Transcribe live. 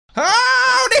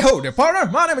Hello there, partner.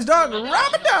 My name is Doug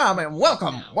Ramadan, and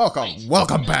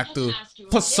welcome back to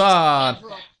Facade.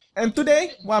 And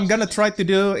today, what I'm gonna try to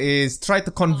do is try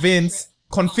to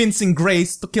convincing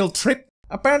Grace to kill Trip.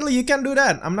 Apparently, you can do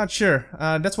that. I'm not sure.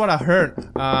 That's what I heard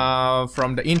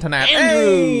from the internet. Andrew!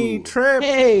 Hey, Trip.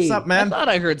 Hey, what's up, man? I thought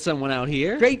I heard someone out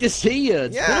here. Great to see you.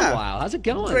 It's been a while. How's it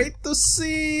going? Great to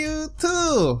see you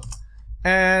too.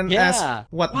 And Yeah. as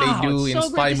what Wow, they do it's in so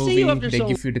spy great to see you movie, after they so-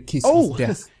 give you the kiss Oh, of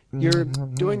death. You're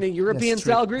doing the European Yes,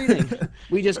 style Trip. greeting.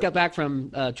 We just got back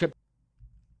from Trip.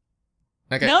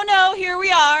 Okay. No, here we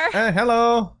are.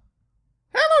 Hello.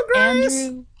 Hello, Grace.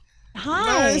 Andrew.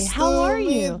 Hi, Nice how to are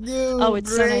you? meet you, Oh,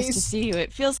 it's so nice to Grace. see you.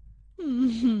 It feels... By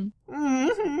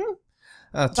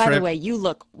the Trip. way, you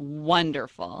look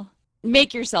wonderful.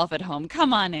 Make yourself at home.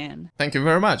 Come on in. Thank you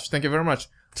very much. Thank you very much.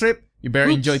 Trip, you better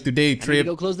Oops. enjoy today, I need to Trip.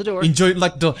 go close the door. Enjoy it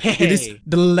like it is Hey,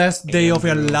 the last day of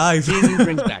your Andrew. life. Seeing you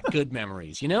brings back good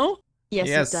memories, you know? Yes,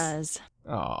 Yes. it does.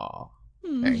 Oh,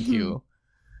 thank you.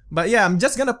 But yeah, I'm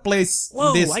just gonna play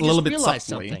Whoa, this I a little just bit realized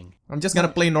softly. something. I'm just gonna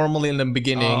play normally in the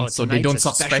beginning, Oh, so they don't tonight's a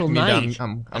suspect special me that night.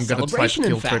 I'm A gonna try to celebration,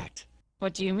 kill in Trip. fact.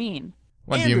 What do you mean?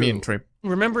 What do you Andrew. mean, Trip?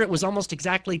 Remember, it was almost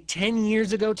exactly 10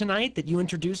 years ago tonight that you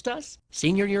introduced us?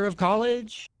 Senior year of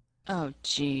college? Oh,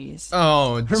 jeez.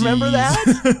 Oh, Remember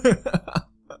jeez.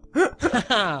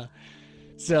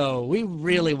 So, we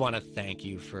really want to thank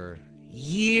you for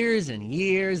years and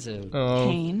years of Oh,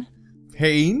 Pain.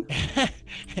 pain?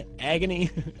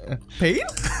 agony. Pain?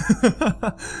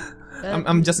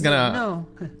 I'm just gonna No.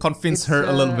 convince It's, her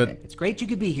a little bit. It's great you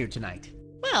could be here tonight.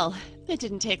 Well, it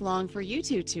didn't take long for you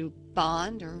two to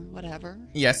bond or whatever.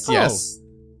 Yes, Oh. yes.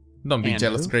 Don't be Andrew,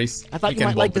 jealous, Grace. I thought We you can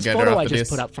might like bond this together photo I after just this.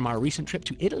 put up from our recent trip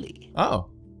to Italy. Oh,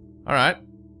 all right.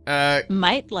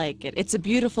 Might like it. It's a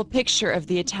beautiful picture of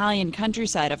the Italian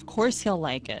countryside. Of course he'll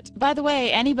like it. By the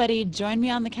way, anybody join me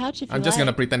on the couch if you I'm just like.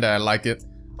 gonna pretend that I like it.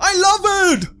 I love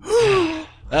it!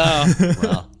 Oh,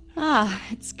 well. Ah,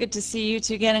 it's good to see you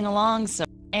two getting along. So,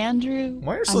 Andrew,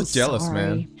 Why are you so I'm jealous, sorry.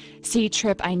 man? See,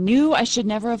 Trip, I knew I should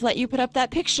never have let you put up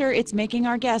that picture. It's making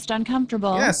our guest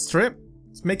uncomfortable. Yes, Trip.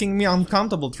 It's making me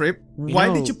uncomfortable, Trip. You Why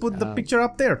know, did you put the picture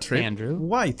up there, Trip? Andrew,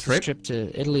 Why, This Trip? trip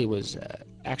to Italy was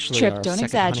actually Trip, our don't second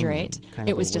exaggerate. honeymoon, kind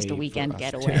It of was just a way for weekend us.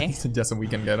 getaway. It's just a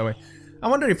weekend getaway. I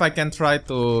wonder if I can try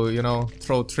to, you know,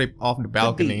 throw Trip off the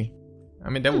balcony. I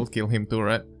mean, that will kill him too,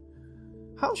 right?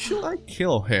 How should I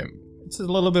kill him? It's a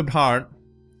little bit hard.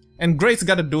 And Grace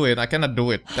gotta do it. I cannot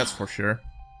do it, that's for sure.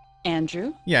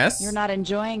 Andrew, Yes? you're not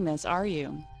enjoying this, are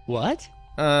you? What?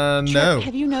 Trip, No.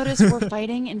 have you noticed we're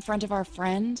fighting in front of our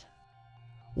friend?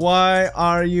 Why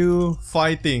are you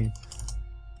fighting?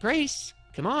 Grace,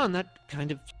 come on, that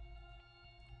kind of...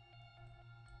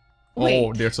 Wait,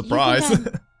 Oh, they're you think surprised.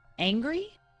 I'm angry?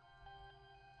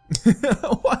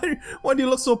 why do you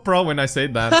look so proud when I say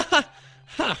that?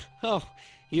 Ha! Oh,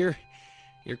 you're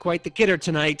quite the kidder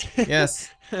tonight. Yes.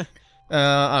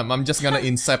 I'm just gonna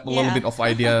incept a little Yeah. bit of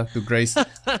idea to Grace.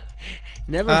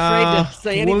 Never afraid to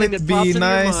say will anything it that be pops into your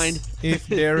nice mind. if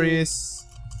there is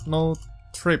no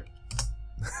Trip?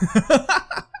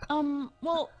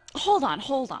 Well, hold on.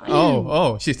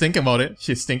 Oh, she's thinking about it.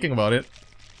 She's thinking about it.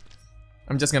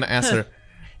 I'm just gonna ask her,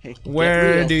 Hey, get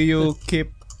where real. do you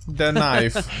keep the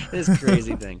knife? This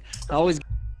crazy thing. Always...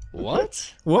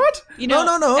 What? What? You know,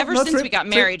 no, ever no, since Trip, we got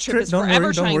married, Trip is don't forever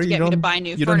worry, don't trying worry, to get you me to don't- buy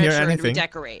new you don't hear furniture and anything.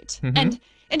 redecorate. Mhm.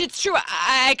 And it's true,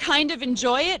 I kind of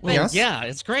enjoy it, but Yes. Yeah,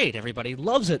 it's great. Everybody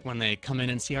loves it when they come in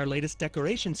and see our latest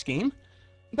decoration scheme.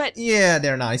 but Yeah,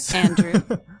 they're nice. Andrew,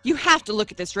 you have to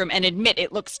look at this room and admit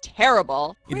it looks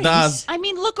terrible. It does. I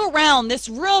mean, look around. This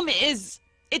room is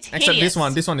it's hideous. Except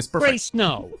this one is perfect. Grace,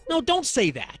 no. No, don't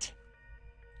say that.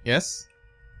 Yes.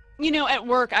 You know, at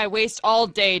work I waste all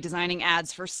day designing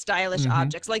ads for stylish Mhm.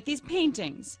 objects like these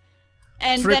paintings.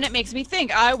 And Trip. then it makes me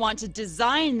think I want to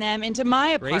design them into my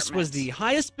apartment. Grace was the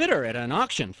highest bidder at an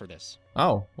auction for this.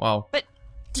 Oh, wow. But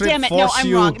Trip damn it, no, forced I'm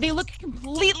you wrong. They look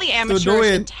completely do amateurish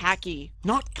it. and tacky.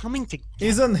 Not coming together.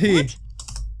 Isn't he? What?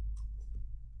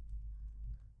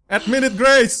 Admit it,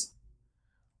 Grace!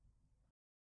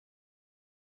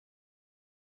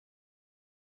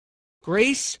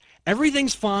 Grace,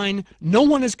 everything's fine. No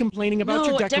one is complaining about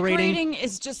no, your decorating.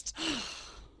 is just...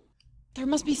 There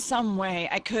must be some way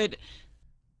I could...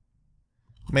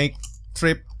 Make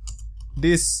Trip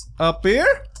disappear?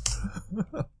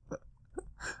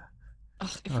 Ugh,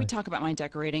 if we talk about my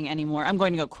decorating anymore, I'm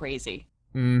going to go crazy.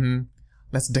 Mm-hmm.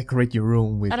 Let's decorate your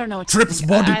room with I don't know what to Trip's think.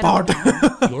 body I part.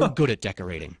 don't know. You're good at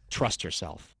decorating. Trust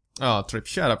yourself. Oh, Trip,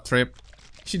 shut up, Trip.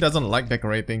 She doesn't like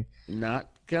decorating. Not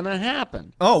gonna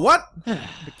happen. Oh, what?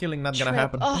 The killing not gonna Trip,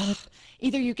 happen. ugh,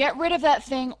 either you get rid of that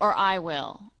thing or I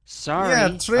will. Sorry.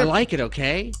 Yeah, Trip. I like it,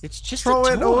 okay? It's just Throw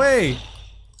a it toy. away.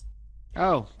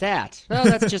 Oh, that. Well,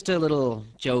 that's just a little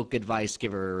joke, advice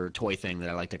giver, toy thing that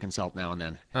I like to consult now and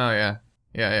then. Oh yeah,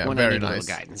 yeah, When I very need a nice.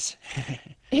 little guidance.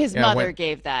 His Yeah, mother when-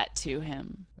 gave that to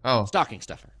him. Oh, Stocking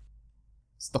stuffer.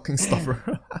 stocking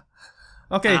stuffer.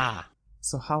 Okay, Ah,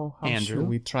 so how Andrew, should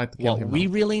we try to kill what him? we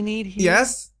now? really need here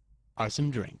Yes. are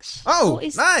some drinks. Oh,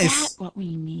 Is nice. that what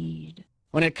we need?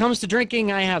 When it comes to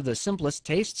drinking, I have the simplest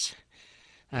tastes.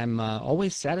 I'm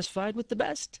always satisfied with the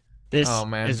best. This Oh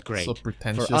man, is great. so For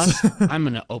pretentious. us, I'm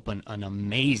gonna open an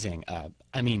amazing,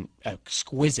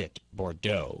 exquisite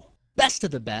Bordeaux. Best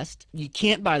of the best. You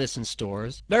can't buy this in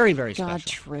stores. Very, very God,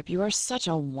 special. Trip, you are such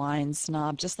a wine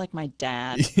snob, just like my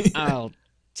dad. I'll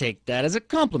take that as a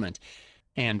compliment.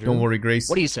 Andrew, Don't worry, Grace.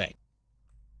 what do you say?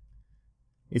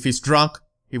 If he's drunk,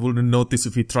 he wouldn't notice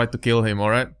if we tried to kill him. All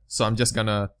right. So I'm just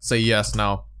gonna say yes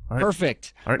now. All right.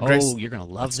 Perfect. All right, Grace. Oh, you're gonna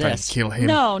love Let's try this. to kill him.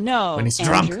 No, no, when he's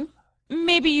drunk. Andrew.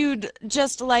 Maybe you'd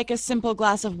just like a simple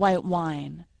glass of white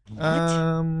wine.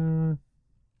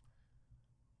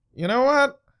 You know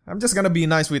what? I'm just gonna be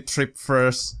nice with Trip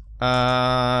first.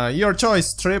 Your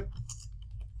choice, Trip.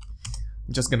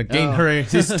 I'm just gonna gain Oh. her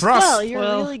his trust. Well, you're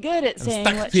Well, really good at and saying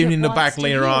stuck what him Trip in the wants back to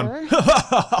later hear. on.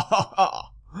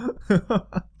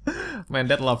 Man,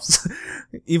 that love's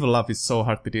evil love is so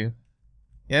hard to do.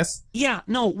 Yes? Yeah,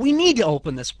 no, we need to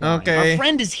open this wine. Okay. Our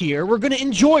friend is here. We're gonna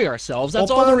enjoy ourselves.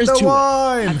 That's all Open there is the to it.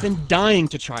 wine. I've been dying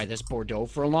to try this Bordeaux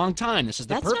for a long time. This is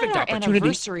the That's perfect not our opportunity.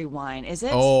 anniversary wine, is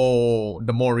it? Oh,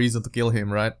 the more reason to kill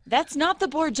him, right? That's not the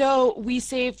Bordeaux we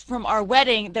saved from our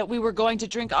wedding that we were going to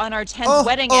drink on our 10th Oh,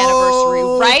 wedding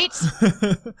oh.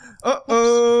 anniversary, right?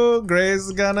 Uh-oh, Grace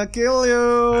is gonna kill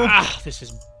you. Ah, this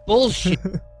is bullshit.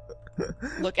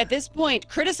 Look, at this point,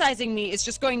 criticizing me is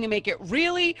just going to make it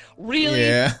really, really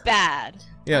Yeah. bad.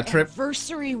 Yeah, Our Trip.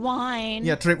 anniversary wine.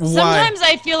 Yeah, Trip, why? Sometimes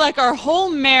I feel like our whole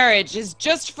marriage is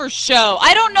just for show.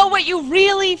 I don't know what you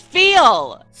really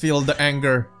feel. Feel the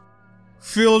anger.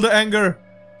 Feel the anger.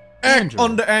 Act Andrew,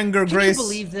 on the anger, Can Grace. you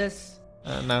believe this?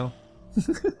 No.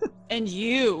 And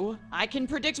you, I can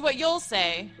predict what you'll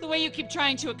say. The way you keep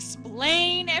trying to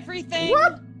explain everything.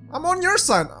 What? I'm on your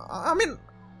side. I mean,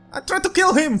 I tried to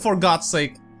kill him, for God's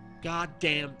sake.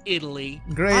 Goddamn Italy.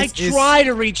 Grace I is- try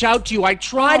to reach out to you. I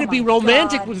try Oh to be my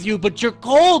romantic God. with you, but you're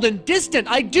cold and distant.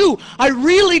 I do. I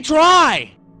really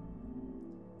try.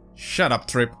 Shut up,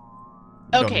 Trip.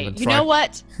 Don't Okay, even you try. know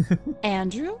what?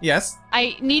 Andrew? Yes?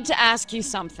 I need to ask you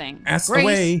something. Ask Grace,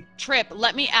 away. Trip,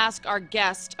 let me ask our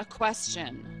guest a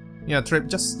question. Yeah, Trip,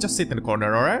 just sit in the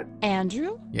corner, alright?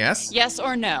 Andrew? Yes? Yes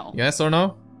or no? Yes or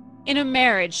no? In a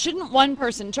marriage, shouldn't one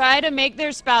person try to make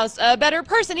their spouse a better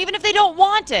person even if they don't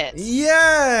want it?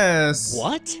 Yes!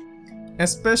 What?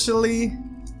 Especially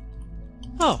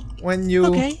Oh, when you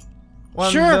okay.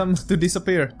 want Sure. them to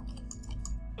disappear.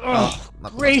 Oh,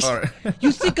 Not much, Grace, alright.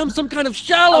 you think I'm some kind of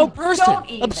shallow Oh, person, don't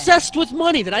even. obsessed with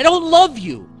money, that I don't love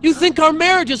you. You think our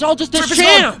marriage is all just a Trip is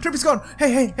sham. gone! Trip is gone!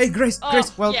 Hey, Grace, Oh,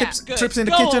 Grace, well, yeah, Trip's good. in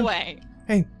the Go kitchen. away.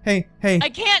 Hey. I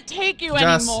can't take you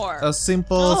Just anymore. a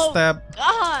simple Oh, step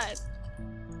God.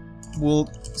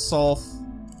 will solve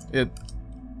it.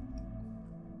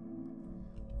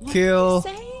 What Kill are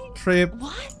you saying? Trip,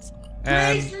 What?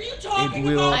 and Grace, are you talking it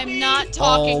will about I'm not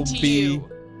talking all to be you.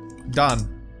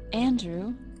 done.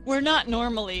 Andrew, we're not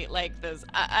normally like this.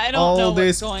 I don't know All what's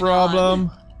this going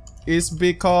problem is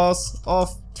because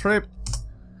of Trip.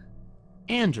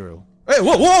 Andrew, Hey,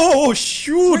 whoa,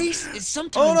 shoot! Grace is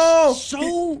sometimes Oh no!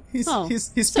 so... He's Oh,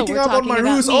 so picking we're up on talking my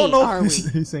about ruse. me, Oh no! are we?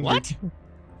 He's angry. What?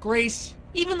 Grace,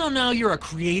 even though now you're a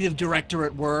creative director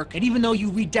at work, and even though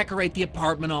you redecorate the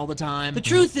apartment all the time, the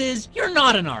truth is, you're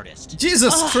not an artist.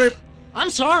 Jesus, Ugh. Trip!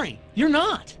 I'm sorry, you're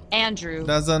not. Andrew.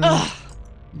 Doesn't Ugh.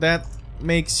 that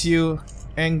makes you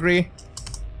angry?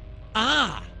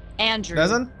 Ah, Andrew.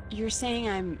 Doesn't? You're saying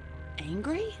I'm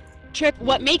angry? Trip,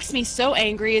 what makes me so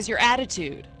angry is your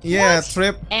attitude. Yeah, What?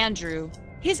 Trip. Andrew,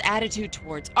 his attitude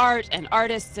towards art and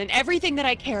artists and everything that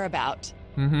I care about.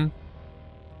 Mm-hmm.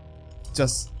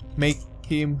 Just make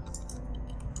him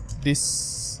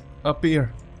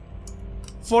disappear.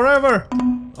 Forever!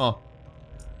 Oh.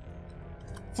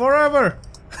 Forever!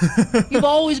 you've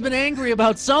always been angry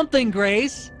about something,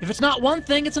 Grace. If it's not one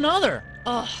thing, it's another.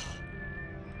 Ugh.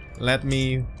 Let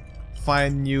me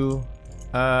find you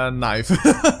a knife.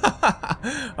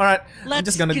 Alright, I'm Let's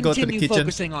just gonna go to the continue kitchen.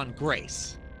 focusing on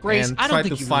Grace. Grace, and I try don't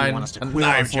think to you really find want us to a quit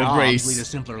our knife for jobs, Grace. lead a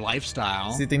simpler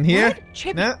lifestyle. Sit in here. What?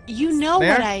 Trip, No. you know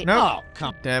There. what I... No. Oh,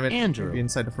 come Damn it. Andrew, Maybe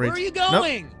inside the fridge. Where are you Nope.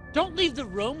 going? Don't leave the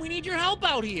room. We need your help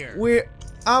out here.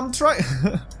 I'm trying.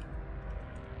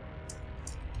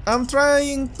 I'm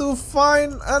trying to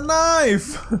find a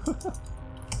knife.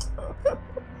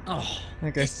 Oh,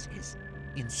 Okay. this is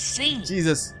insane.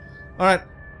 Jesus. Alright.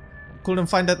 Couldn't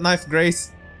find that knife,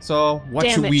 Grace. So, what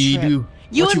Damn should it, we Trip. do?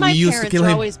 You What and should my we use to parents kill are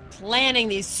him? always planning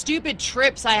these stupid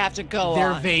trips I have to go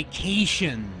They're on.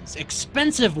 vacations.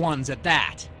 Expensive ones at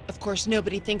that. Of course,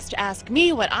 nobody thinks to ask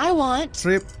me what I want.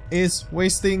 Trip is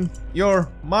wasting your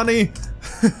money.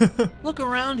 Look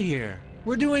around here.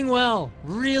 We're doing well.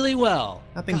 Really well.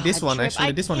 I think God, this one, Trip, actually,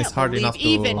 I this one is can't hard believe enough to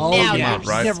even Oh, now take him yeah. out,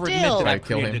 right? Never admit Still- that Try I to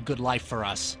kill created him. a good life for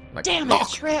us. Like, Damn oh, it,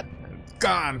 Trip.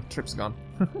 gone. Trip's gone.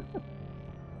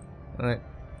 Alright.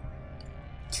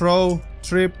 Throw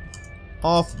Trip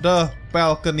off the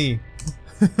balcony.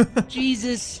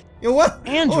 Jesus. Yo, what?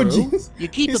 Andrew, Oh, jeez. you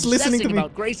keep He's listening obsessing to me.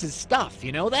 about Grace's stuff,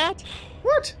 you know that?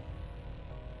 What?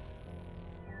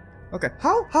 Okay,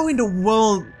 how in the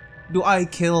world do I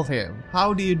kill him?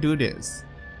 How do you do this?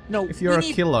 No, If you're a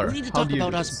killer, we need to how talk do you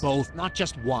about do us this? both, not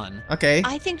just one. Okay.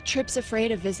 I think Trip's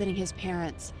afraid of visiting his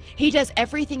parents. He does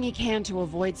everything he can to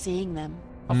avoid seeing them.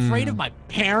 Afraid Hmm. of my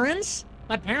parents?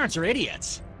 My parents are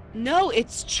idiots. No,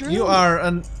 it's true. You are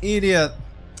an idiot.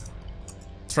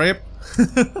 Trip.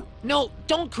 No,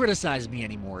 don't criticize me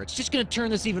anymore. It's just gonna turn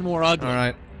this even more ugly.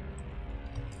 Alright.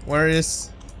 Where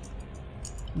is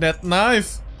that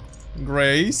knife,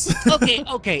 Grace?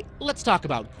 Okay, let's talk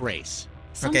about Grace.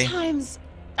 Okay. Sometimes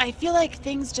I feel like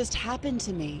things just happen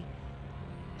to me.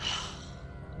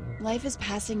 Life is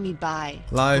passing me by.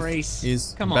 Life Grace,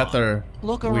 is come on. better.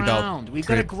 Look without around. We've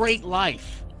got a Trip. great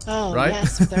life. Oh, Right?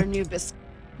 yes, with our new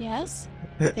Yes?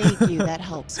 Thank you, that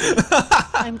helps me.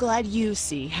 I'm glad you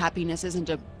see happiness isn't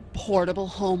a portable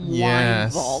home wine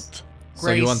Yes. vault. So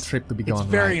you want Grace, Trip to be It's gone,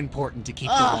 very right? important to keep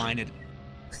the Ugh. wine at...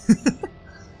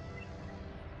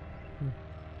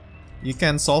 You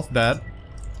can solve that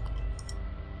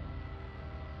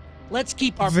Let's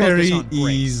keep our very focus on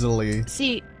Grace. easily.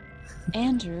 See,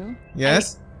 Andrew,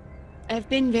 Yes? I've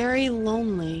been very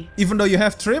lonely. Even though you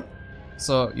have Trip?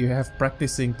 So you have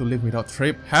practicing to live without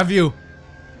Trip, have you?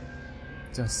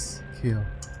 Just kill.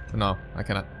 No, I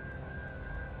cannot.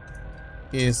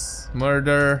 Is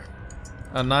murder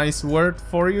a nice word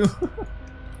for you?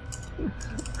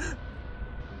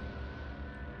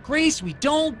 Grace, we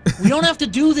don't have to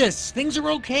do this. Things are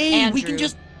okay. Andrew, We can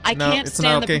just... I No, can't it's not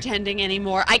stand the okay. pretending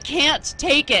anymore. I can't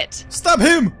take it. Stab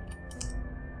him!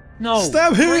 No.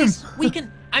 Stab him! Grace, we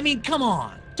can... I mean, come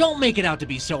on. Don't make it out to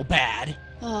be so bad.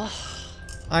 Ugh.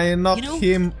 I knocked You know-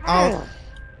 him out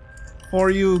for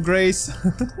you, Grace.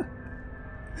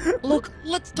 Look,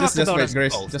 let's talk just about wait, us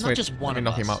Grace. both, Just not wait. just one Let me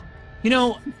of knock him us. out. You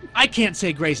know, I can't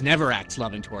say Grace never acts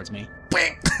loving towards me.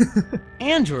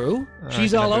 Andrew,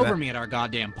 she's I all cannot do over that. me at our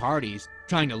goddamn parties,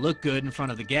 trying to look good in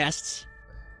front of the guests.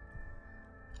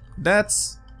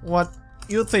 That's what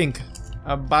you think,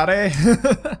 buddy.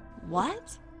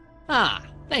 What? Ah,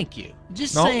 thank you.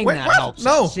 Just No, saying wait, that what? helps.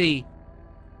 No. See,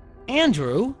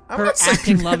 Andrew, I'm her not saying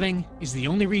acting that. loving is the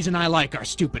only reason I like our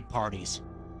stupid parties.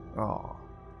 Oh.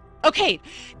 Okay,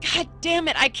 god damn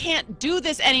it, I can't do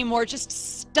this anymore. Just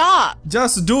stop.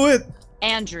 Just do it!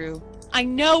 Andrew, I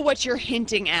know what you're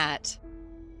hinting at.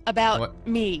 About What?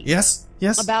 me. Yes,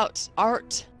 yes. About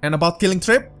art. And about killing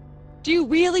Trip? Do you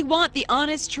really want the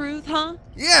honest truth, huh?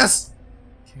 Yes!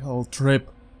 Kill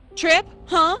Trip. Trip,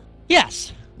 huh?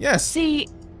 Yes. Yes. See,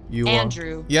 You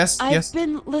Andrew, Yes, I've yes.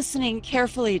 been listening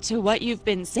carefully to what you've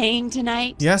been saying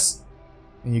tonight. Yes.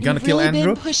 And you're gonna You've kill really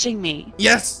Andrew? been pushing me.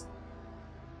 Yes!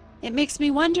 It makes me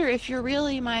wonder if you're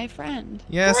really my friend.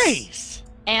 Yes. Grace.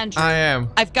 Andrew, I am.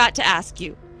 I've got to ask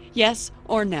you, yes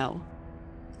or no?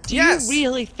 Do Yes. you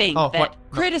really think Oh, that what? No.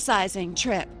 criticizing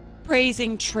Trip,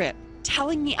 praising Trip,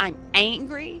 telling me I'm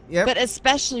angry, Yep. but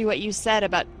especially what you said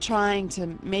about trying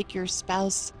to make your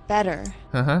spouse better,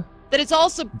 Uh-huh. that it's all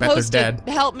supposed to dad.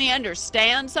 help me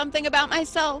understand something about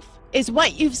myself? Is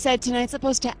what you've said tonight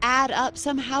supposed to add up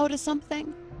somehow to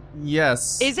something?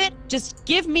 Yes. Is it? Just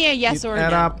give me a yes it or a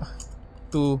add no. up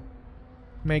to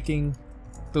making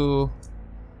to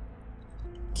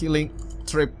killing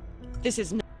Trip. This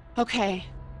is no. Okay,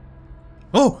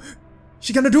 Oh!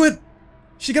 She gonna do it!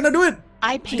 She gonna do it!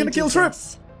 I She painted gonna kill Trip!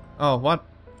 this. Oh, what?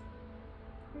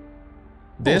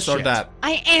 This or Bullshit. that?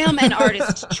 I am an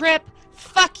artist, Trip.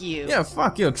 Fuck you. Yeah,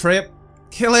 fuck you, Trip.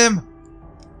 Kill him!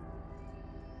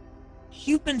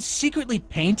 You've been secretly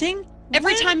painting?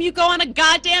 Every When? time you go on a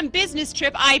goddamn business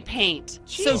trip, I paint.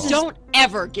 Jesus. So don't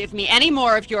ever give me any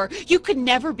more of your "you could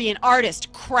never be an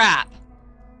artist" crap.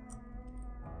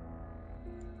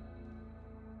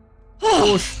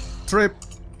 Push Trip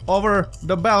over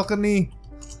the balcony.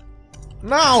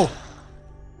 Now!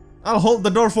 I'll hold the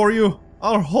door for you.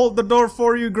 I'll hold the door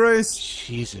for you, Grace.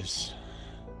 Jesus.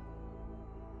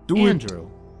 Do it. Andrew.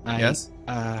 Yes?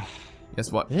 Uh,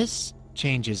 Yes, what? this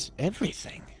changes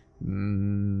everything.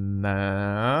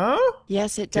 No.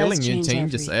 Yes, it does Killing you change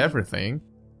changes everything. everything.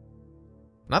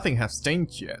 Nothing has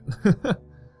changed yet.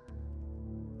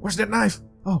 Where's that knife?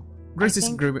 Oh, Grace is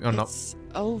gripping. Oh no. It's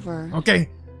over. Okay,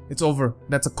 it's over.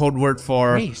 That's a code word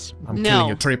for Grace. I'm No. killing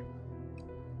you, Trip.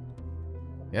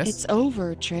 Yes? It's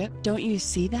over, Trip. Don't you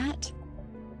see that?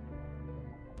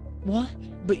 What?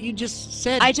 But you just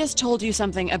said... I just told you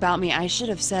something about me I should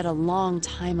have said a long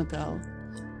time ago.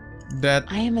 That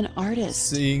I am an artist.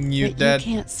 seeing you but dead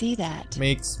you can't see that.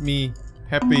 makes me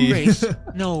happy. Grace,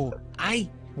 no,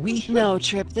 we... No,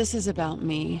 Trip, this is about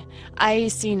me. I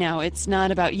see now. It's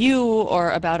not about you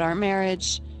or about our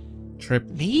marriage. Trip.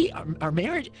 Me? Our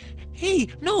marriage? Hey,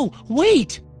 no,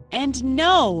 wait! And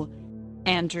no!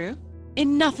 Andrew,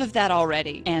 enough of that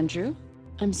already. Andrew,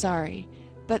 I'm sorry,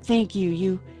 but thank you.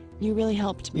 You really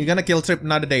helped me. You're gonna kill Trip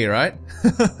another day, right?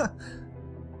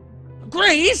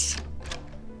 Grace!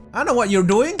 I know what you're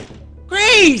doing.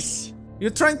 Grace! You're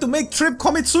trying to make Trip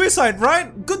commit suicide,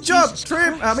 right? Good job, Jesus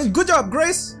Trip. Christ. I mean, good job,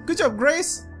 Grace. Good job,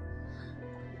 Grace.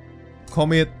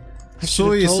 Commit I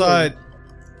should've told suicide.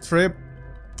 Trip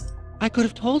I could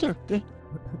have told her.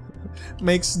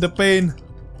 makes the pain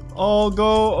all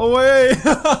go away.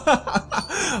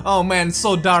 Oh man,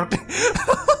 so dark.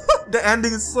 The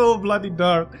ending is so bloody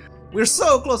dark. We're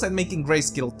so close at making Grace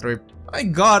kill Trip. My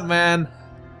god, man.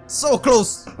 So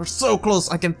close. We're so close.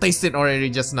 I can taste it already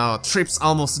just now. Trip's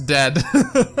almost dead.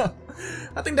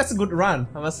 I think that's a good run.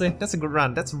 I must say, that's a good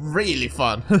run. That's really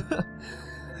fun.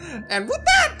 And with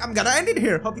that, I'm gonna end it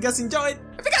here. Hope you guys enjoyed.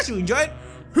 If you guys enjoyed,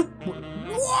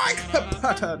 like the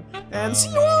button. And see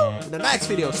you all in the next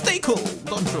video. Stay cool.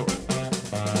 Don't throw.